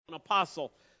an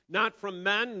apostle, not from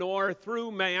men nor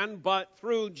through man, but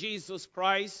through Jesus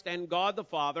Christ and God the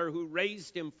Father, who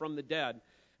raised him from the dead,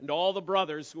 and all the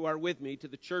brothers who are with me, to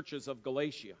the churches of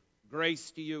Galatia.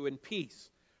 Grace to you and peace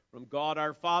from God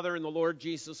our Father and the Lord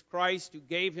Jesus Christ, who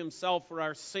gave himself for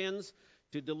our sins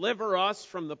to deliver us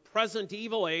from the present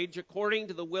evil age, according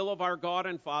to the will of our God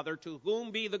and Father, to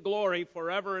whom be the glory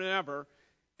forever and ever.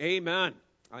 Amen.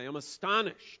 I am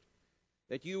astonished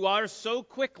that you are so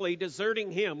quickly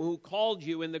deserting him who called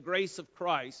you in the grace of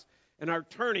Christ and are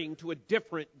turning to a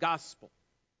different gospel.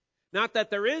 Not that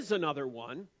there is another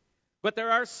one, but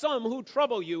there are some who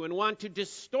trouble you and want to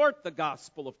distort the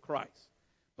gospel of Christ.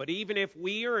 But even if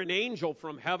we or an angel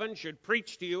from heaven should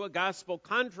preach to you a gospel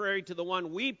contrary to the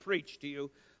one we preach to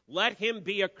you, let him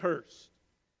be accursed.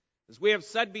 As we have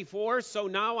said before, so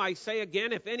now I say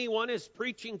again, if anyone is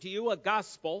preaching to you a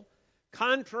gospel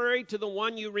contrary to the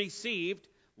one you received,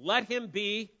 let him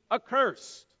be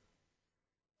accursed.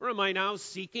 Or am I now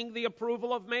seeking the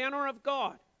approval of man or of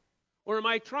God? Or am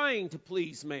I trying to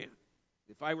please man?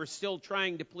 If I were still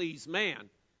trying to please man,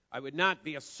 I would not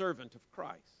be a servant of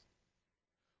Christ.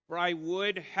 For I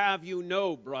would have you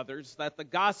know, brothers, that the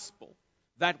gospel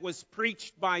that was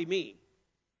preached by me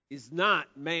is not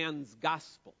man's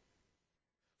gospel.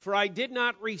 For I did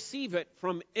not receive it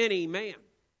from any man,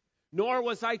 nor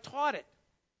was I taught it,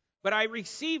 but I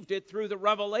received it through the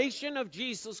revelation of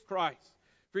Jesus Christ.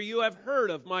 For you have heard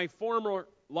of my former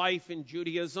life in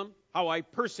Judaism, how I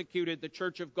persecuted the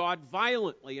church of God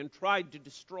violently and tried to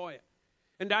destroy it.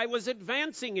 And I was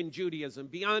advancing in Judaism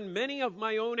beyond many of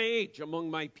my own age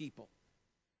among my people.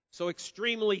 So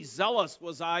extremely zealous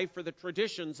was I for the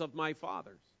traditions of my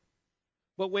fathers.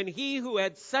 But when he who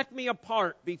had set me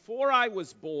apart before I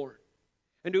was born,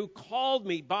 and who called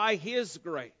me by his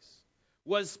grace,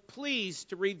 was pleased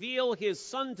to reveal his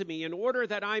Son to me in order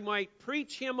that I might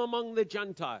preach him among the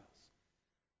Gentiles,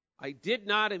 I did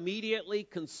not immediately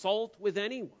consult with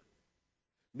anyone,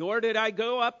 nor did I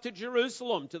go up to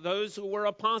Jerusalem to those who were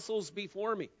apostles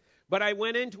before me, but I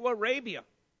went into Arabia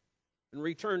and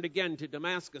returned again to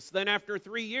Damascus. Then after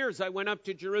 3 years I went up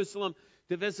to Jerusalem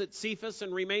to visit Cephas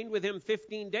and remained with him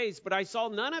 15 days, but I saw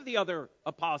none of the other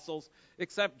apostles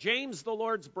except James, the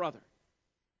Lord's brother.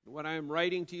 When I am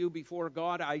writing to you before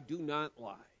God, I do not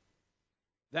lie.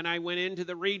 Then I went into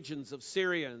the regions of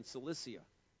Syria and Cilicia,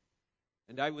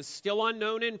 and I was still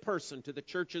unknown in person to the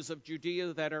churches of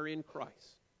Judea that are in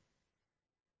Christ.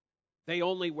 They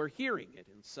only were hearing it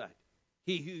and said,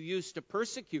 he who used to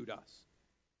persecute us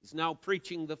is now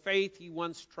preaching the faith he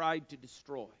once tried to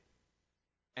destroy.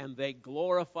 And they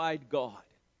glorified God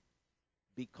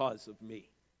because of me.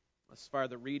 As far as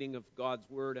the reading of God's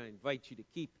word, I invite you to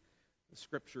keep the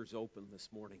scriptures open this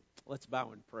morning. Let's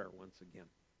bow in prayer once again.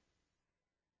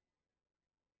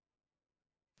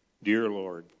 Dear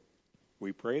Lord,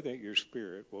 we pray that your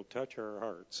Spirit will touch our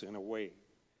hearts in a way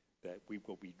that we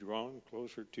will be drawn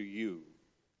closer to you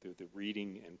through the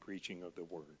reading and preaching of the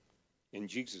word. In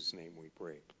Jesus' name we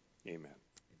pray. Amen.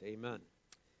 Amen.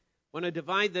 I want to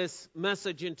divide this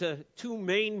message into two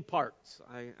main parts.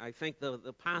 I think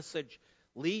the passage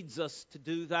leads us to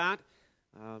do that.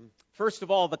 First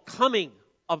of all, the coming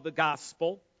of the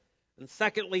gospel, and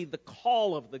secondly, the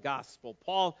call of the gospel.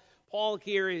 Paul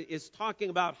here is talking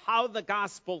about how the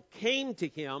gospel came to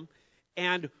him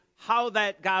and how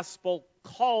that gospel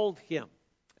called him.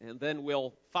 And then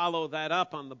we'll follow that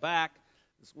up on the back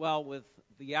as well with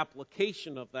the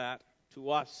application of that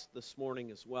to us this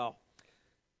morning as well.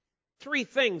 Three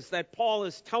things that Paul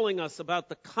is telling us about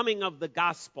the coming of the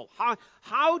gospel.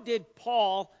 How did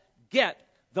Paul get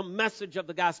the message of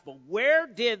the gospel? Where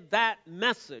did that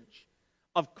message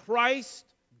of Christ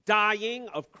dying,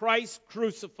 of Christ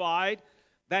crucified,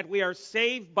 that we are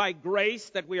saved by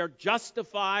grace, that we are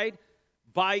justified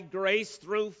by grace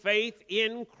through faith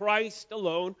in Christ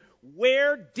alone,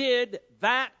 where did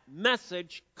that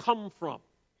message come from?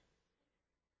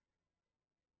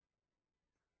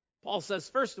 Paul says,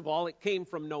 first of all, it came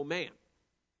from no man.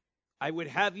 I would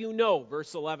have you know,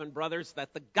 verse 11, brothers,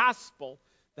 that the gospel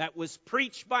that was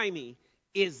preached by me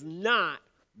is not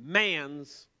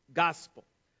man's gospel.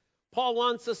 Paul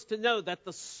wants us to know that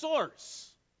the source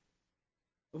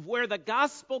of where the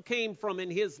gospel came from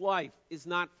in his life is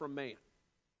not from man.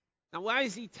 Now, why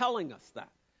is he telling us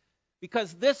that?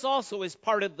 Because this also is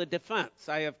part of the defense.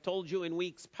 I have told you in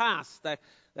weeks past that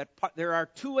there are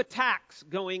two attacks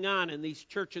going on in these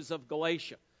churches of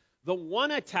Galatia. The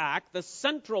one attack, the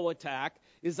central attack,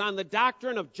 is on the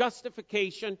doctrine of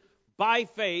justification by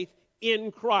faith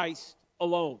in Christ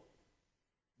alone.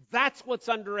 That's what's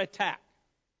under attack.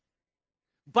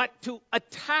 But to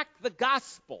attack the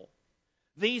gospel,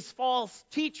 these false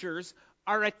teachers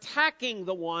are attacking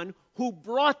the one who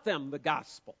brought them the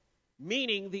gospel,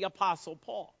 meaning the Apostle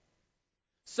Paul.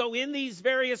 So in these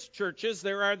various churches,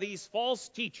 there are these false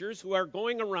teachers who are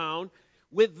going around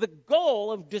with the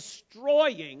goal of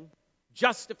destroying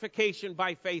justification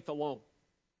by faith alone.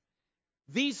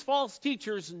 These false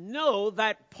teachers know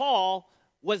that Paul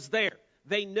was there.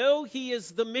 They know he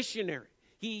is the missionary.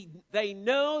 They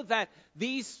know that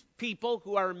these people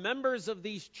who are members of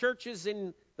these churches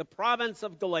in the province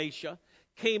of Galatia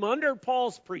came under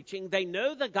Paul's preaching. They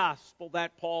know the gospel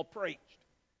that Paul preached.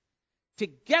 To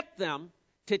get them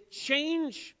to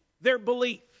change their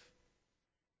belief,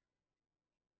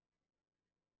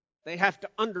 they have to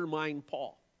undermine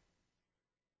Paul.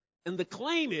 And the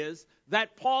claim is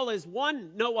that Paul is,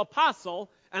 one, no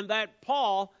apostle, and that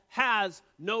Paul has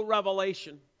no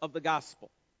revelation of the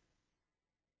gospel.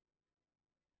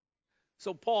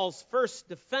 So Paul's first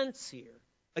defense here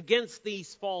against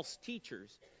these false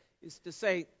teachers is to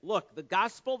say, look, the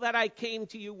gospel that I came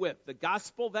to you with, the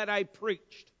gospel that I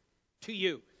preached to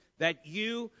you, that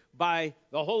you, by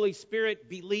the Holy Spirit,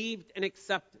 believed and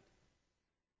accepted,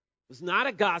 was not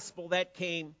a gospel that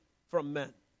came from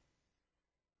men.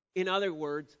 In other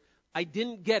words, I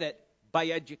didn't get it by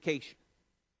education.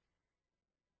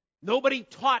 Nobody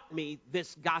taught me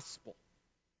this gospel.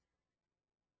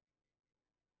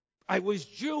 I was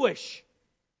Jewish.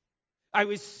 I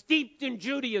was steeped in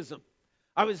Judaism.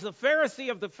 I was the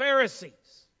Pharisee of the Pharisees.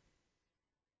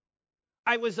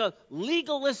 I was a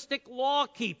legalistic law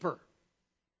keeper.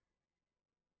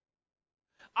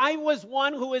 I was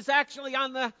one who was actually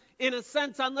in a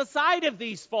sense, on the side of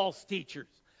these false teachers.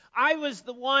 I was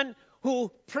the one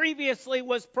who previously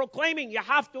was proclaiming you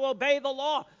have to obey the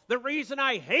law. The reason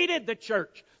I hated the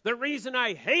church, the reason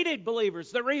I hated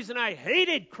believers, the reason I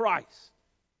hated Christ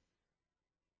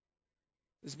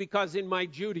is because in my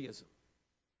Judaism,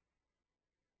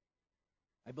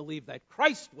 I believed that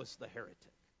Christ was the heretic.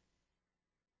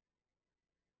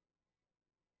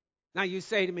 Now you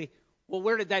say to me, well,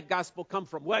 where did that gospel come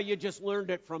from? Well, you just learned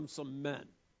it from some men.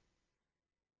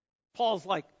 Paul's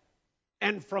like,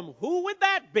 and from who would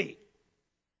that be?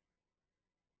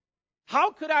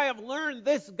 How could I have learned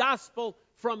this gospel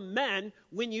from men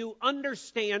when you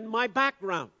understand my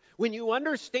background, when you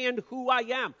understand who I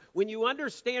am, when you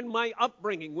understand my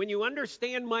upbringing, when you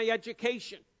understand my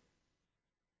education?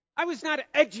 I was not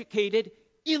educated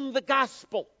in the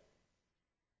gospel.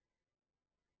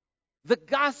 The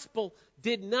gospel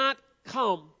did not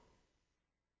come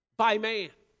by man.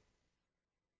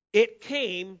 It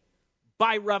came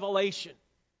by revelation.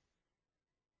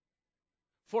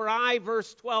 For I,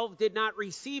 verse 12, did not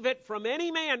receive it from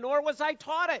any man, nor was I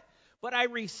taught it, but I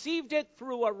received it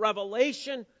through a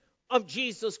revelation of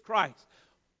Jesus Christ.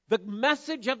 The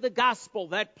message of the gospel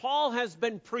that Paul has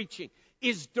been preaching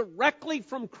is directly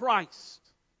from Christ.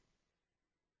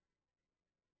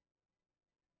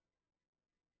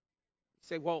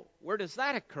 You say, well, where does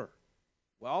that occur?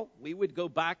 Well, we would go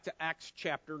back to Acts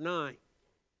chapter 9.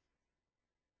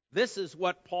 This is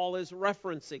what Paul is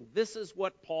referencing. This is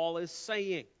what Paul is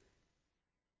saying.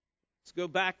 Let's go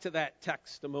back to that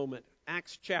text a moment.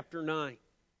 Acts chapter 9.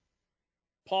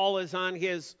 Paul is on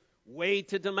his way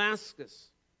to Damascus.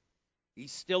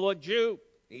 He's still a Jew.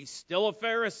 He's still a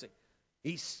Pharisee.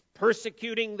 He's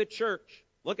persecuting the church.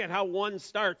 Look at how 1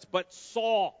 starts. But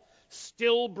Saul,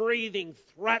 still breathing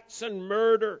threats and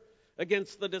murder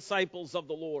against the disciples of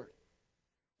the Lord,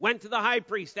 went to the high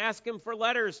priest, asked him for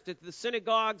letters to the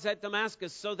synagogues at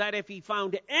Damascus, so that if he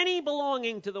found any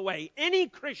belonging to the way, any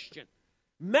Christian,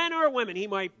 men or women, he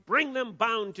might bring them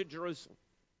bound to Jerusalem.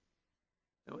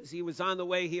 Now, as he was on the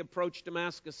way, he approached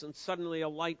Damascus, and suddenly a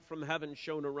light from heaven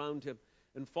shone around him.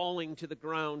 And falling to the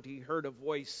ground, he heard a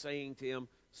voice saying to him,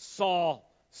 Saul,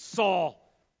 Saul,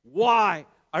 why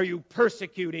are you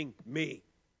persecuting me?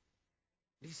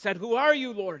 He said, who are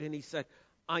you, Lord? And he said,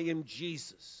 I am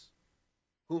Jesus,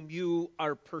 whom you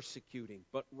are persecuting.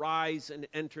 But rise and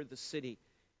enter the city,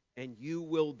 and you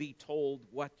will be told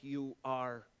what you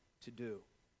are to do.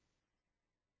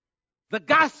 The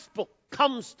gospel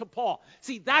comes to Paul.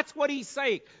 See, that's what he's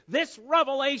saying. This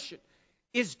revelation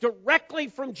is directly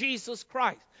from Jesus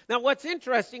Christ. Now, what's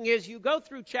interesting is you go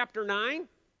through chapter 9,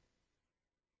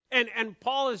 and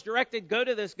Paul is directed, go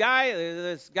to this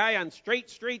guy on Straight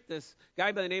Street, this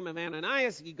guy by the name of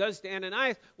Ananias. He goes to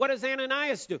Ananias. What does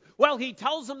Ananias do? Well, he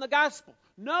tells him the gospel.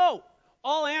 No,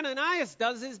 all Ananias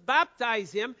does is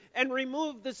baptize him and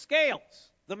remove the scales,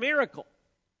 the miracle.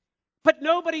 But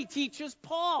nobody teaches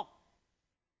Paul.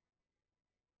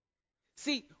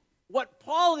 See, what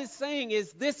Paul is saying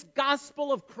is this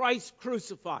gospel of Christ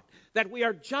crucified, that we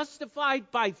are justified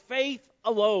by faith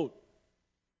alone.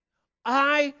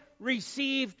 I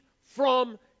received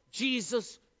from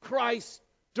Jesus Christ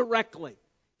directly.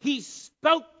 He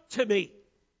spoke to me.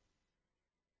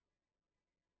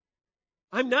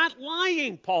 I'm not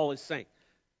lying, Paul is saying.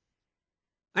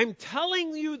 I'm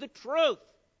telling you the truth.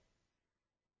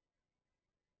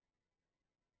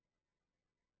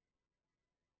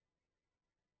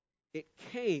 It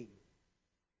came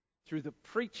through the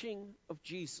preaching of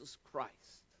Jesus Christ.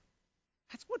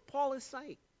 That's what Paul is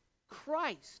saying.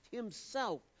 Christ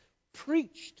himself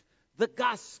preached the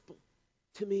gospel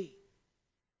to me.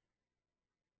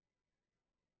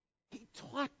 He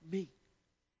taught me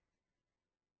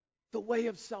the way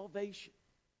of salvation.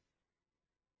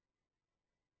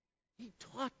 He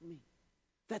taught me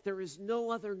that there is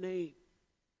no other name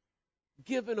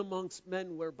given amongst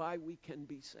men whereby we can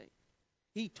be saved.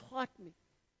 He taught me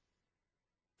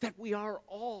that we are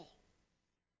all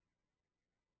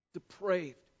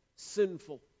depraved,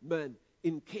 sinful men,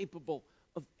 incapable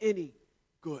of any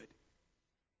good.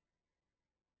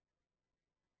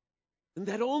 And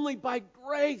that only by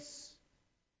grace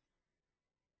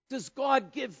does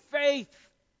God give faith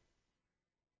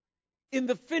in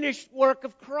the finished work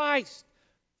of Christ.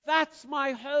 That's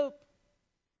my hope.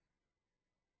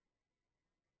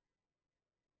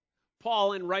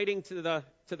 Paul, in writing to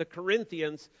the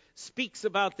Corinthians, speaks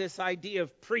about this idea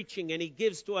of preaching, and he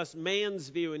gives to us man's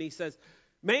view, and he says,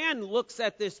 man looks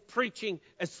at this preaching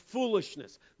as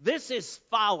foolishness. This is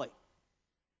folly.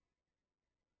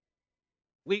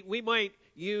 We might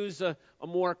use a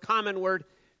more common word.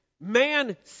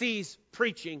 Man sees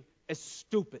preaching as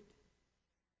stupid.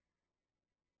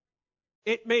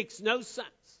 It makes no sense.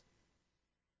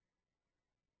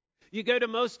 You go to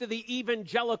most of the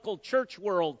evangelical church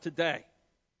world today,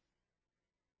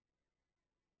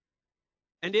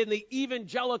 and in the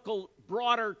evangelical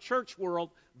broader church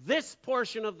world, this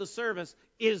portion of the service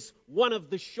is one of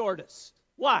the shortest.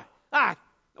 Why?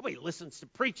 Nobody listens to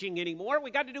preaching anymore.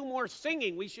 We got to do more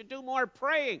singing. We should do more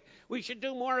praying. We should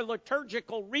do more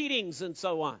liturgical readings and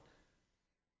so on.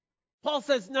 Paul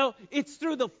says, no, it's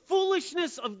through the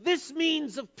foolishness of this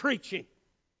means of preaching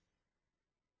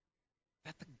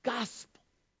that the gospel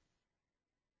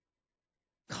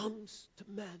comes to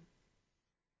men.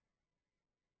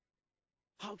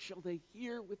 How shall they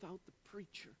hear without the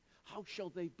preacher? How shall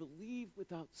they believe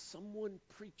without someone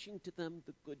preaching to them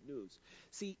the good news?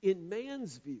 See, in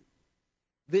man's view,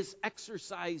 this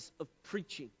exercise of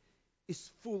preaching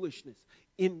is foolishness.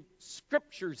 In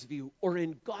Scripture's view, or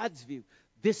in God's view,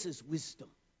 this is wisdom.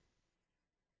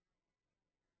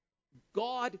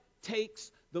 God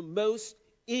takes the most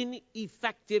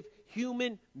ineffective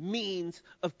human means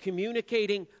of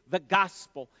communicating the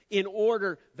gospel in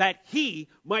order that he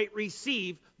might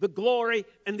receive the glory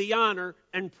and the honor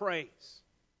and praise.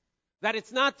 That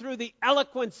it's not through the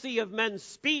eloquency of men's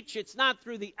speech, it's not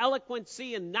through the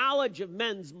eloquency and knowledge of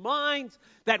men's minds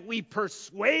that we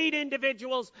persuade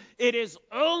individuals. It is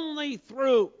only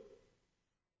through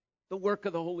the work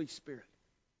of the Holy Spirit.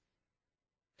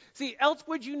 See, else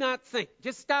would you not think?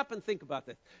 Just stop and think about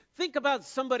this. Think about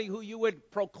somebody who you would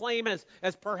proclaim as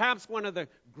perhaps one of the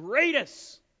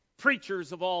greatest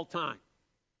preachers of all time.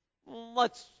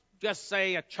 Let's just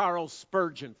say a Charles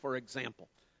Spurgeon, for example.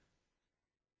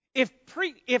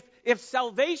 If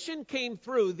salvation came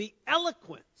through the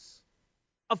eloquence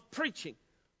of preaching,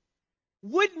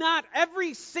 would not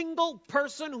every single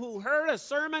person who heard a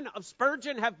sermon of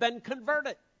Spurgeon have been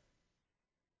converted?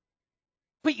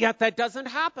 But yet that doesn't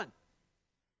happen.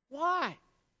 Why?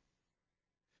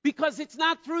 Because it's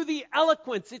not through the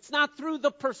eloquence, it's not through the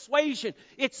persuasion,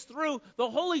 it's through the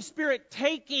Holy Spirit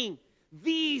taking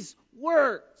these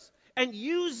words and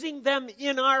using them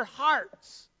in our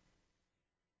hearts.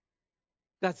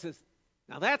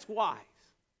 Now that's wise.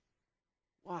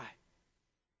 Why?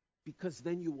 Because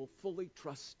then you will fully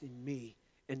trust in me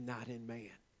and not in man.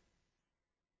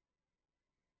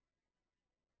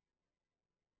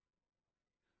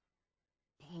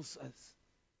 Paul says,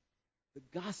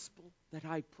 the gospel that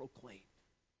I proclaim.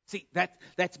 See, that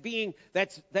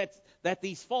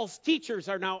these false teachers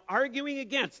are now arguing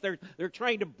against. They're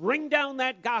trying to bring down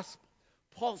that gospel.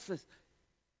 Paul says,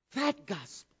 that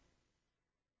gospel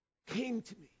came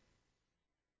to me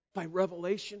by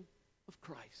revelation of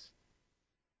Christ.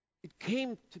 It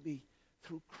came to me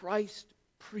through Christ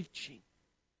preaching.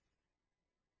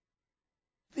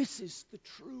 This is the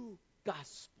true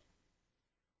gospel.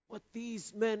 What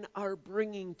these men are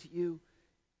bringing to you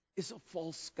is a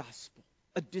false gospel,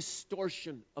 a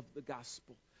distortion of the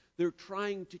gospel. They're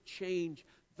trying to change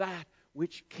that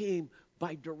which came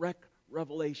by direct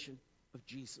revelation of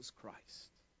Jesus Christ.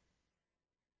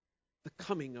 The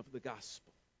coming of the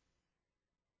gospel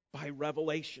by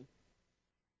revelation.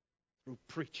 through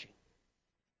preaching.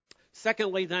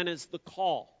 Secondly, then, is the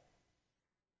call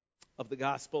of the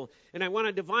gospel. And I want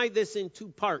to divide this in two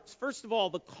parts. First of all,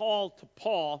 the call to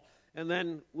Paul, and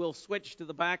then we'll switch to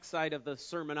the backside of the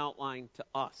sermon outline to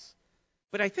us.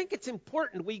 But I think it's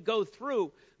important we go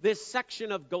through this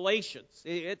section of Galatians.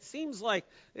 It seems like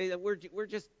we're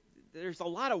just, there's a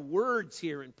lot of words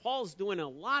here, and Paul's doing a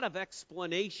lot of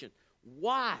explanation.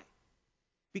 Why?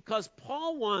 Because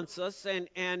Paul wants us,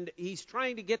 and he's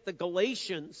trying to get the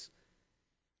Galatians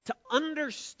to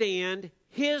understand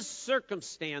his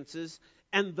circumstances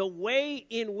and the way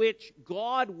in which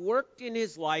God worked in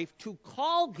his life to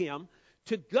call him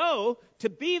to go to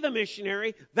be the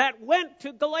missionary that went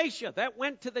to Galatia, that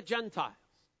went to the Gentiles.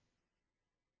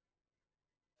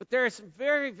 But there are some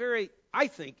very, very, I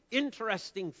think,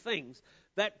 interesting things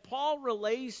that Paul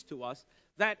relays to us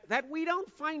that we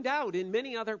don't find out in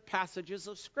many other passages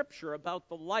of Scripture about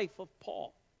the life of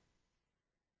Paul.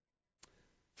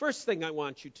 First thing I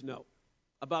want you to know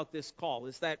about this call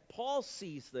is that Paul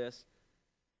sees this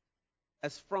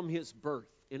as from his birth.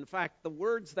 In fact, the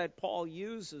words that Paul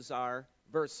uses are,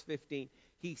 verse 15,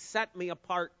 he set me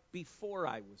apart before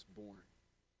I was born.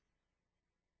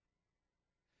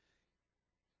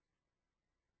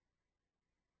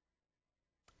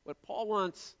 What Paul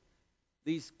wants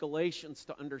these Galatians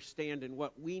to understand, and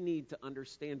what we need to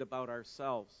understand about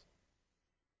ourselves,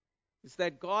 is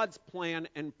that God's plan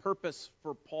and purpose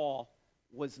for Paul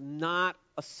was not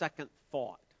a second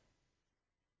thought.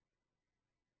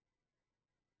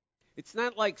 It's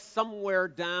not like somewhere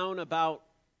down about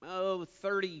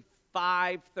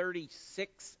 35,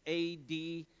 36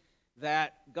 AD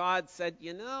that God said,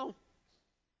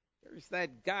 there's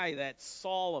that guy, that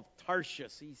Saul of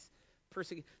Tarsus. He's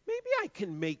persecuted. Maybe I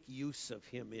can make use of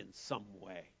him in some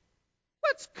way.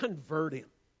 Let's convert him.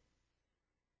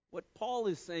 What Paul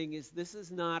is saying is this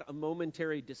is not a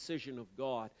momentary decision of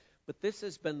God, but this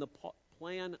has been the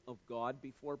plan of God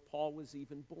before Paul was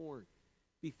even born,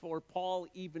 before Paul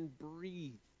even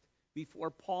breathed,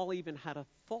 before Paul even had a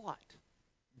thought.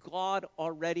 God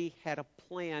already had a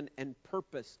plan and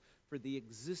purpose for the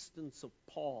existence of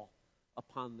Paul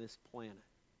upon this planet.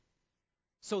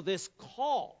 So this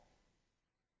call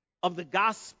of the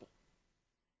gospel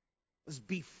was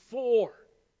before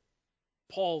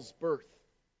Paul's birth.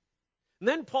 And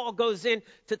then Paul goes in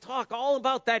to talk all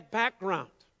about that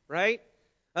background, right?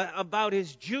 About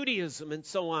his Judaism and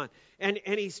so on. And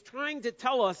he's trying to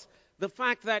tell us the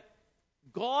fact that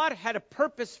God had a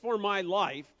purpose for my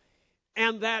life,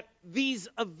 and that these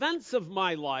events of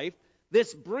my life,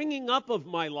 this bringing up of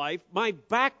my life, my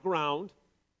background,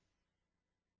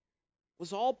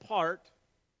 was all part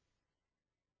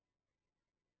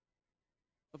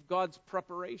of God's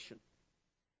preparation.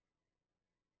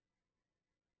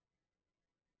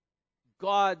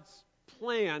 God's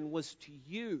plan was to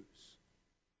use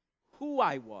who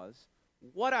I was,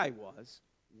 what I was,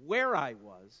 where I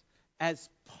was, as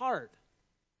part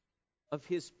of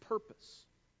his purpose.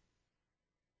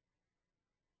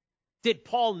 Did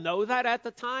Paul know that at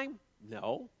the time?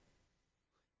 No.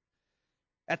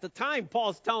 At the time,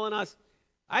 Paul's telling us,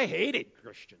 I hated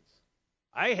Christians.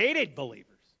 I hated believers.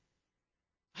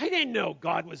 I didn't know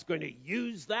God was going to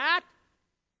use that.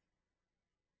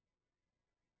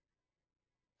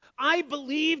 I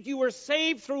believed you were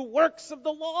saved through works of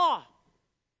the law.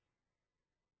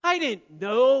 I didn't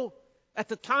know at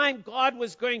the time God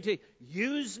was going to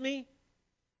use me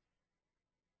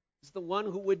as the one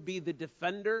who would be the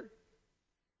defender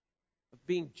of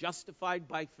being justified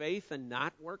by faith and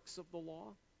not works of the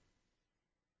law.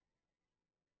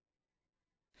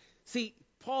 See,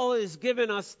 Paul has given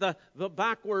us the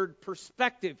backward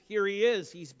perspective. Here he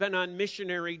is. He's been on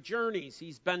missionary journeys.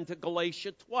 He's been to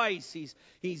Galatia twice.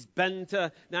 He's been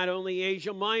to not only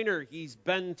Asia Minor, he's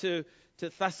been to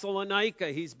Thessalonica,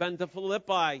 he's been to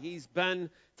Philippi, he's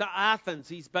been to Athens,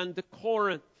 he's been to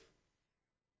Corinth.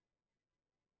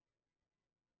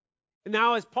 And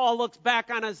now as Paul looks back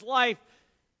on his life,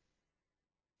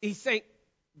 he's saying,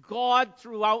 God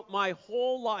throughout my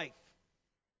whole life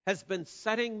has been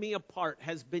setting me apart,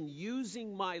 has been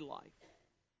using my life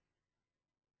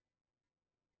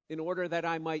in order that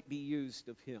I might be used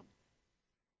of him.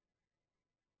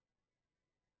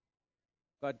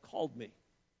 God called me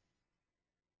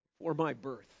for my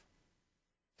birth,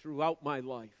 throughout my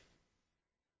life,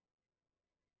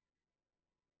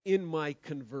 in my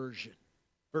conversion.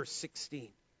 Verse 16.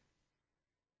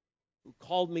 Who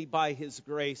called me by his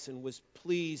grace and was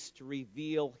pleased to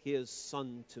reveal his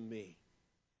Son to me.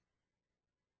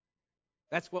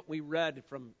 That's what we read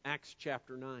from Acts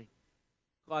chapter 9.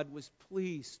 God was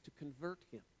pleased to convert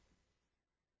him.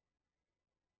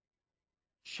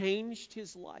 Changed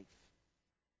his life.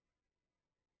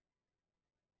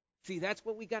 See, that's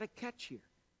what we got to catch here.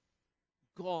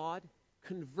 God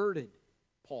converted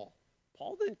Paul.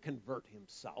 Paul didn't convert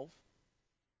himself.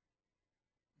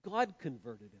 God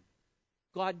converted him.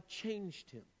 God changed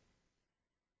him.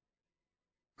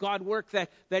 God worked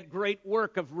that great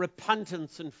work of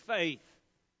repentance and faith,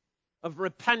 of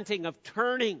repenting, of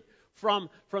turning from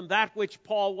that which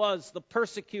Paul was, the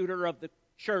persecutor of the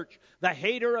church, the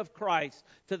hater of Christ,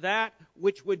 to that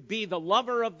which would be the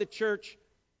lover of the church,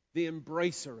 the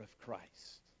embracer of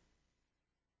Christ.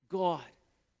 God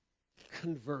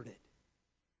converted.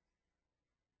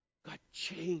 God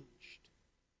changed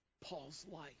Paul's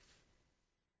life.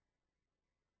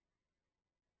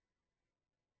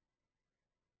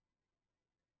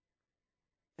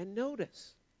 And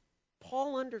notice,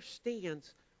 Paul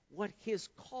understands what his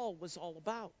call was all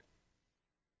about.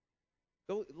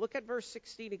 Go look at verse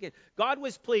 16 again. God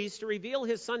was pleased to reveal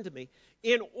his Son to me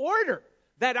in order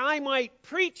that I might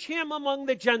preach him among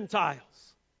the Gentiles.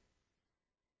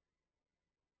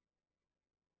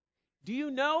 Do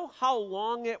you know how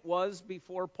long it was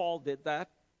before Paul did that?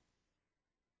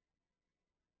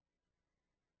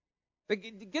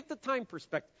 Get the time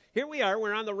perspective. Here we are,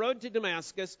 we're on the road to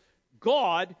Damascus.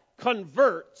 God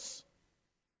converts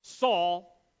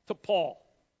Saul to Paul.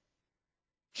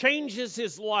 Changes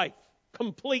his life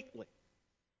completely.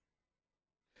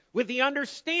 With the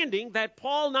understanding that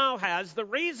Paul now has, the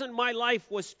reason my life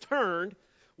was turned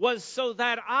was so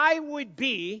that I would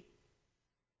be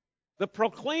the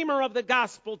proclaimer of the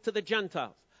gospel to the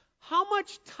Gentiles. How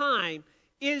much time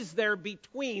is there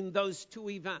between those two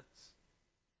events?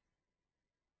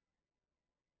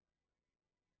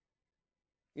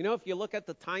 You know, if you look at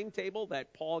the timetable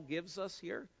that Paul gives us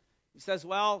here, he says,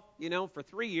 well, for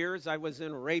 3 years I was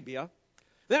in Arabia.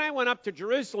 Then I went up to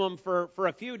Jerusalem for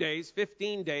a few days,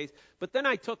 15 days, but then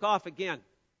I took off again.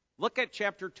 Look at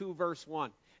chapter 2, verse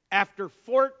 1. After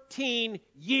 14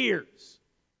 years.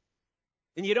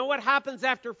 And you know what happens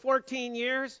after 14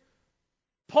 years?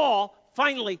 Paul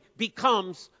finally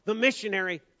becomes the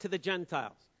missionary to the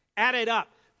Gentiles. Add it up.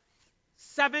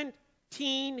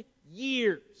 17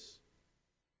 years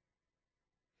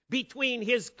between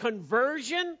his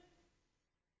conversion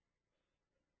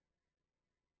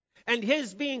and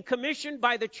his being commissioned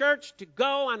by the church to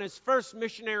go on his first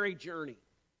missionary journey.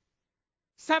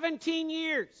 17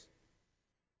 years.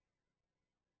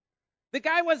 The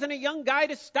guy wasn't a young guy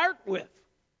to start with.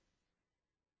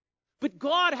 But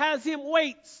God has him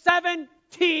wait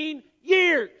 17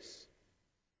 years.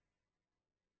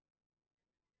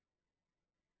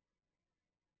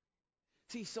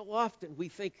 See, so often we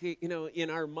think, in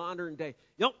our modern day,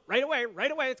 right away,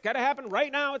 it's got to happen right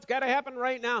now, it's got to happen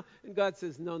right now. And God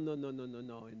says, no,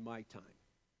 in my time.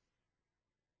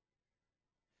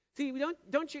 See,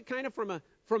 don't you kind of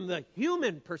from the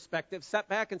human perspective set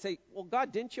back and say, well,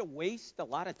 God, didn't you waste a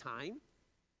lot of time?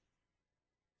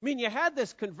 I mean, you had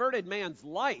this converted man's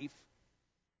life.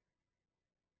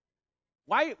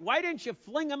 Why didn't you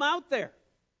fling him out there?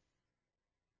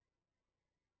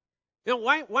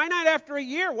 Why not after a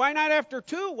year? Why not after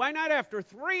 2? Why not after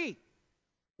 3?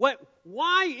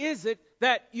 Why is it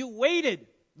that you waited,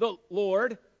 the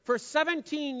Lord, for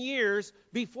 17 years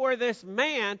before this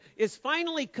man is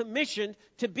finally commissioned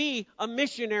to be a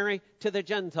missionary to the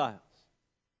Gentiles?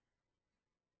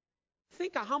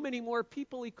 Think of how many more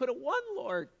people he could have won,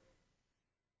 Lord.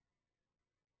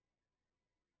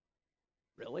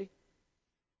 Really?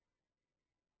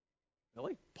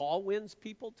 Really? Paul wins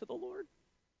people to the Lord?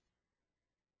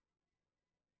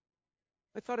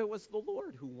 I thought it was the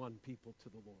Lord who won people to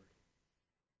the Lord.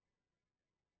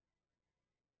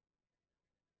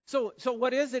 So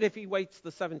what is it if he waits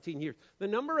the 17 years? The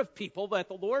number of people that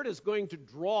the Lord is going to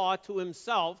draw to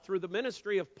himself through the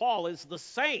ministry of Paul is the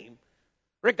same,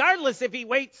 regardless if he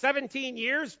waits 17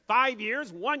 years, 5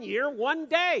 years, 1 year, 1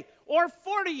 day, or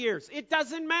 40 years. It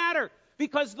doesn't matter,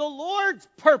 because the Lord's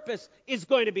purpose is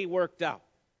going to be worked out.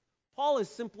 Paul is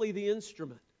simply the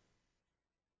instrument.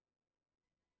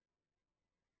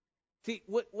 See,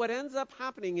 what ends up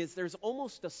happening is there's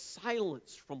almost a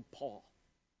silence from Paul.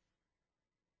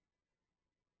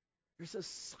 There's a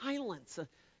silence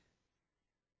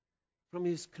from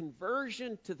his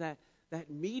conversion to that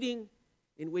meeting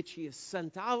in which he is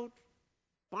sent out,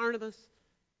 Barnabas,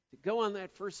 to go on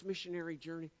that first missionary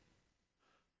journey.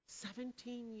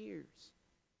 17 years.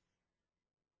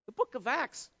 The book of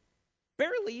Acts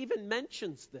barely even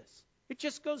mentions this. It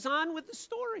just goes on with the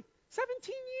story.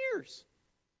 17 years.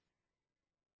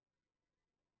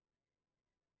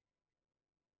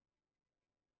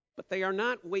 But they are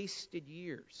not wasted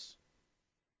years.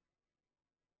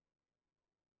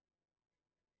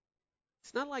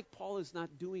 It's not like Paul is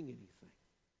not doing anything.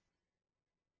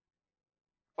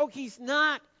 Oh, he's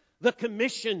not the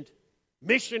commissioned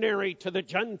missionary to the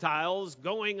Gentiles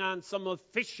going on some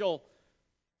official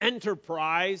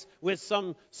enterprise with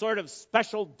some sort of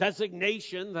special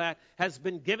designation that has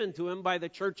been given to him by the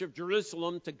Church of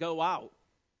Jerusalem to go out.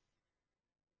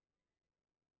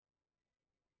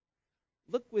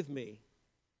 Look with me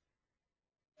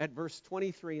at verse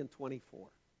 23 and 24.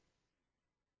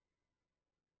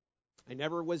 I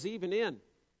never was even in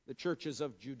the churches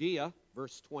of Judea,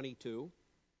 verse 22.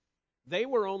 They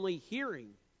were only hearing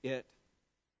it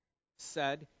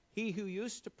said, "He who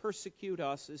used to persecute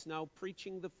us is now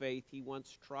preaching the faith he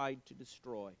once tried to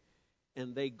destroy,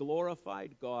 and they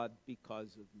glorified God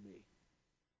because of me."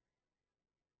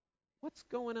 What's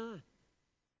going on?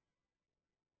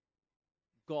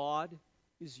 God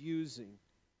is using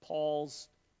Paul's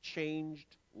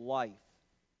changed life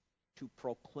to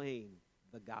proclaim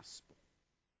the gospel.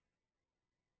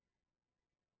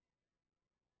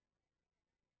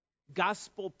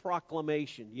 Gospel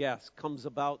proclamation, yes, comes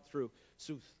about through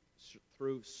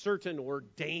certain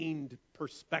ordained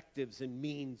perspectives and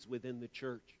means within the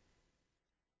church.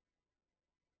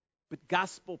 But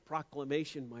gospel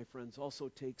proclamation, my friends, also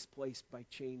takes place by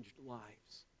changed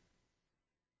lives.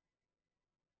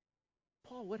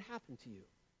 Paul, what happened to you?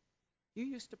 You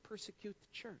used to persecute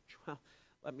the church. Well,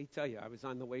 let me tell you, I was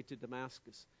on the way to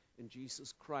Damascus, and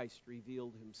Jesus Christ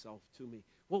revealed himself to me.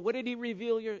 Well, what did he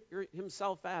reveal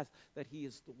himself as? That he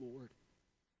is the Lord,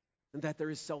 and that there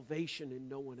is salvation in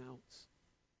no one else.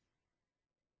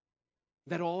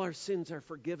 That all our sins are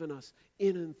forgiven us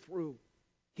in and through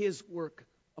his work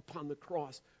upon the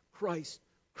cross, Christ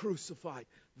crucified.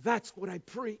 That's what I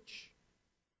preach.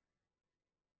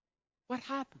 What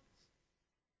happens?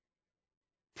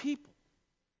 People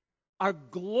are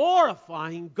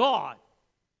glorifying God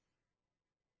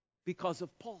because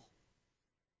of Paul.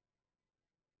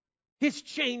 His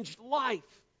changed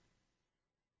life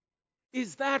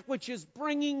is that which is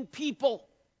bringing people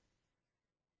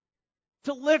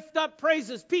to lift up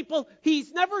praises. People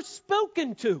he's never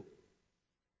spoken to.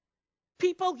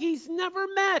 People he's never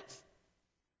met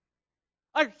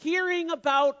are hearing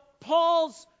about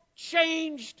Paul's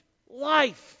changed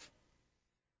life.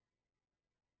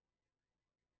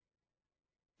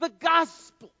 The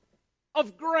gospel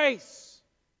of grace.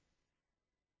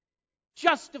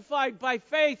 Justified by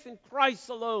faith in Christ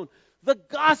alone. The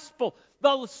gospel,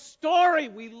 the story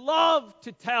we love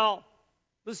to tell.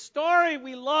 The story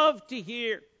we love to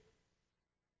hear.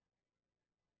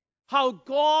 How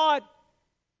God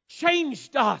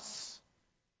changed us.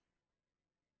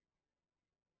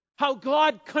 How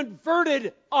God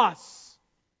converted us.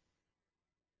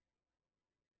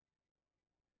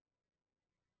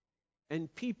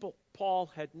 And people Paul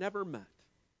had never met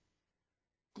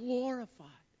glorified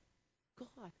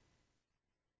God.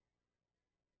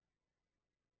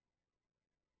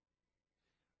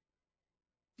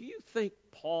 Do you think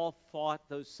Paul thought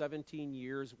those 17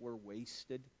 years were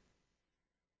wasted?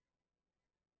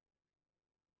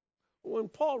 When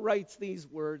Paul writes these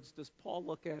words, does Paul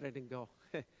look at it and go,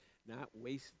 not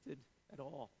wasted at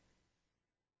all?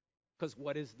 Because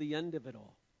what is the end of it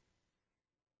all?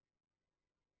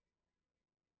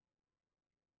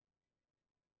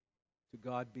 To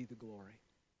God be the glory.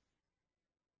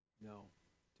 No,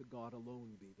 to God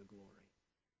alone be the glory.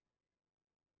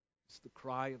 It's the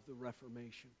cry of the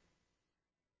Reformation.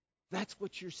 That's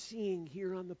what you're seeing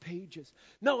here on the pages.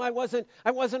 No, I wasn't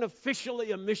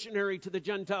officially a missionary to the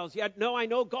Gentiles yet. No, I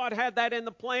know God had that in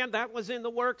the plan. That was in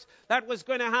the works. That was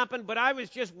going to happen. But I was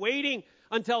just waiting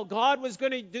until God was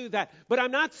going to do that. But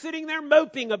I'm not sitting there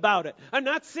moping about it. I'm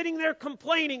not sitting there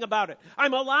complaining about it.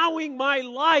 I'm allowing my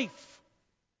life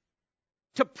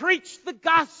to preach the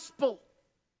gospel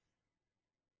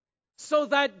so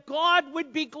that God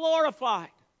would be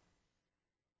glorified.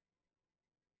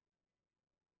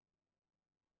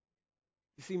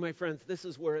 You see, my friends, this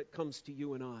is where it comes to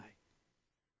you and I.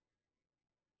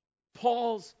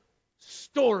 Paul's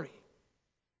story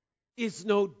is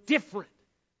no different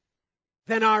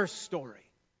than our story.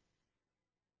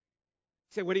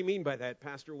 You say, what do you mean by that,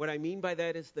 Pastor? What I mean by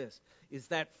that is this, is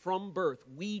that from birth,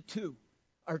 we too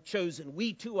are chosen.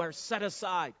 We too are set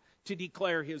aside to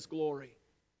declare his glory.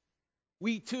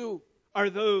 We too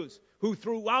are those who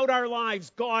throughout our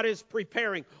lives God is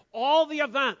preparing all the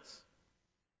events.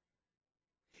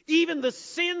 Even the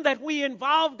sin that we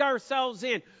involved ourselves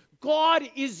in, God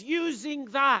is using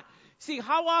that. See,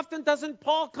 how often doesn't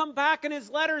Paul come back in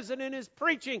his letters and in his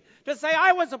preaching to say,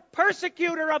 I was a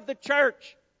persecutor of the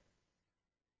church,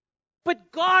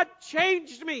 but God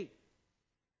changed me.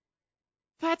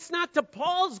 That's not to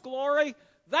Paul's glory,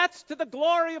 that's to the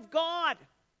glory of God.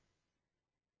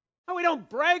 Now, we don't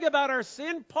brag about our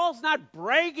sin. Paul's not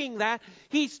bragging that.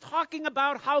 He's talking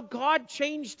about how God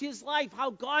changed his life, how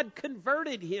God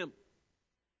converted him.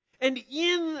 And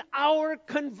in our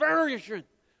conversion,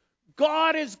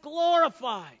 God is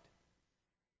glorified.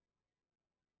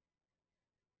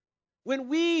 When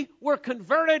we were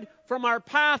converted from our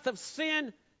path of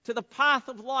sin to the path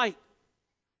of light,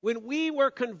 when we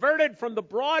were converted from the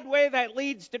broad way that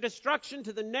leads to destruction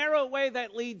to the narrow way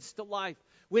that leads to life,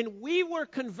 when we were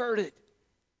converted,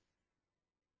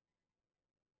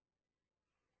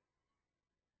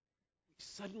 we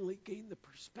suddenly gained the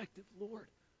perspective, Lord,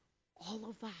 all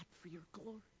of that for your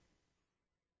glory.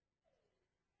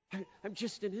 I'm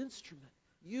just an instrument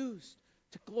used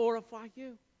to glorify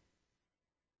you.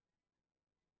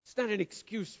 It's not an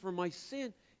excuse for my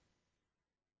sin.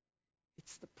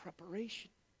 It's the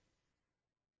preparation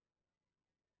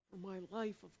for my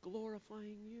life of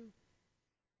glorifying you.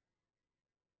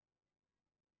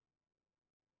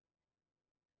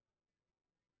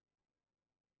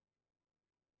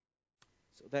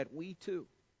 So that we too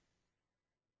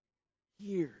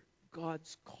hear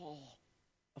God's call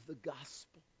of the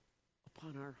gospel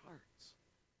upon our hearts.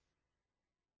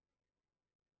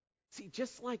 See,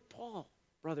 just like Paul,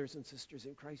 brothers and sisters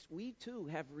in Christ, we too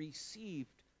have received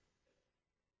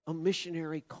a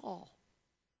missionary call.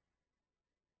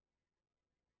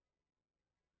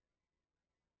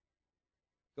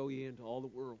 Go ye into all the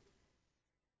world,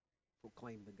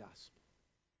 proclaim the gospel.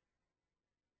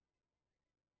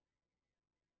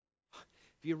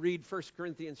 If you read 1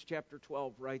 Corinthians chapter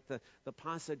 12, right, the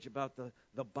passage about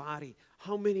the body,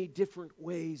 how many different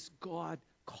ways God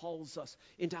calls us,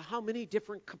 into how many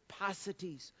different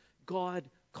capacities God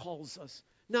calls us.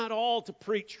 Not all to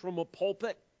preach from a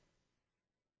pulpit.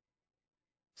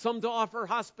 Some to offer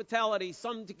hospitality,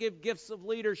 some to give gifts of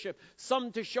leadership,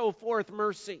 some to show forth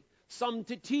mercy, some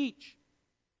to teach.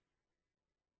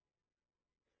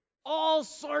 All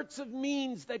sorts of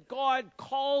means that God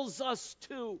calls us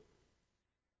to.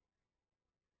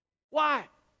 Why?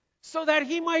 So that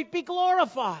he might be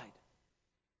glorified.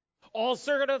 All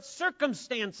sort of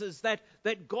circumstances that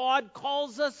God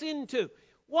calls us into.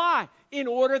 Why? In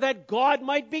order that God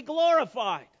might be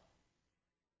glorified.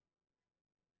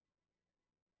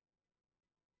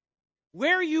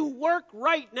 Where you work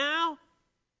right now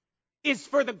is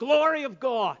for the glory of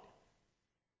God.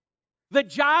 The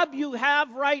job you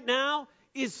have right now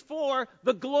is for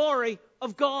the glory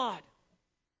of God.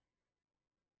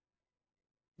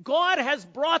 God has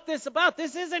brought this about.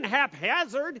 This isn't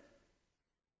haphazard.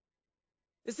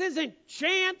 This isn't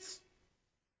chance.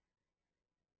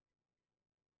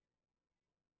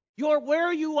 You're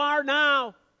where you are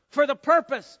now for the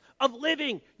purpose of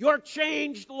living your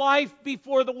changed life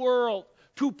before the world,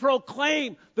 to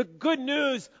proclaim the good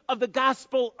news of the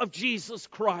gospel of Jesus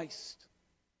Christ.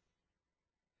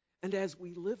 And as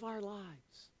we live our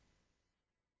lives,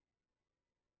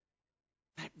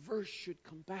 that verse should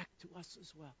come back to us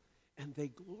as well. And they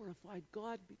glorified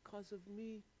God because of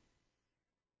me.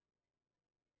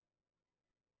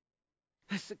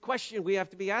 That's the question we have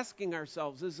to be asking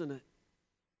ourselves, isn't it?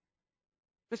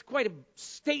 It's quite a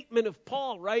statement of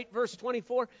Paul, right? Verse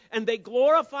 24, and they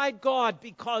glorified God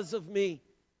because of me.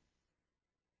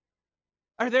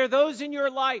 Are there those in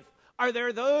your life? Are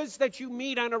there those that you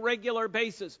meet on a regular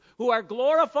basis who are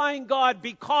glorifying God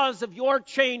because of your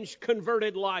changed,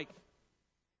 converted life?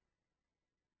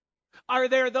 Are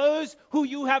there those who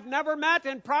you have never met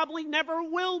and probably never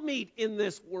will meet in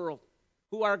this world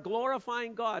who are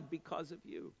glorifying God because of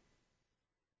you?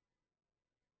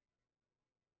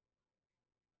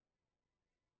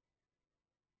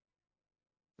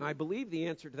 And I believe the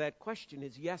answer to that question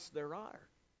is yes, there are.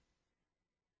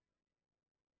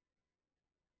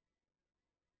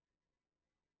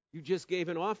 You just gave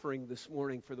an offering this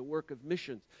morning for the work of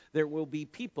missions. There will be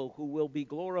people who will be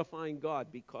glorifying God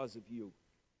because of you.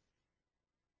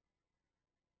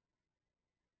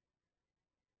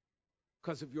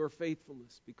 Because of your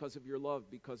faithfulness, because of your love,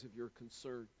 because of your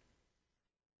concern.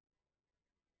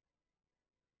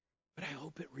 But I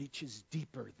hope it reaches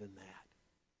deeper than that.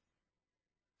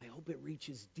 I hope it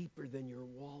reaches deeper than your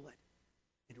wallet.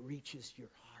 It reaches your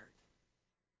heart.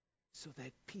 So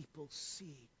that people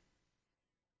see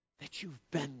that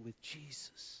you've been with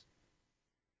Jesus.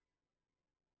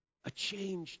 A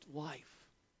changed life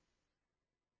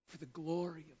for the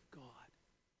glory of God.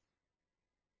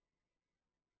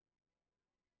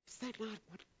 Is that not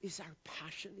what is our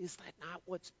passion? Is that not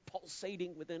what's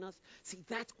pulsating within us? See,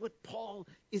 that's what Paul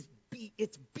is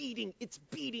it's beating, it's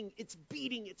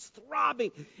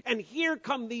throbbing. And here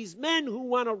come these men who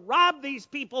want to rob these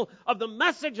people of the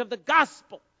message of the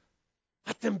gospel.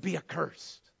 Let them be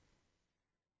accursed.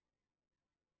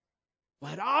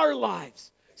 Let our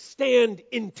lives stand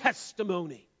in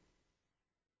testimony.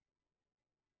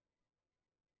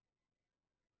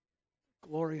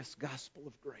 Glorious gospel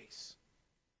of grace,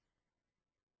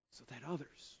 so that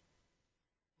others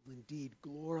will indeed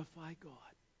glorify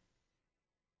God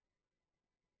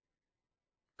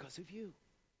because of you.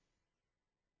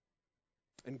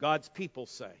 And God's people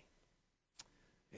say,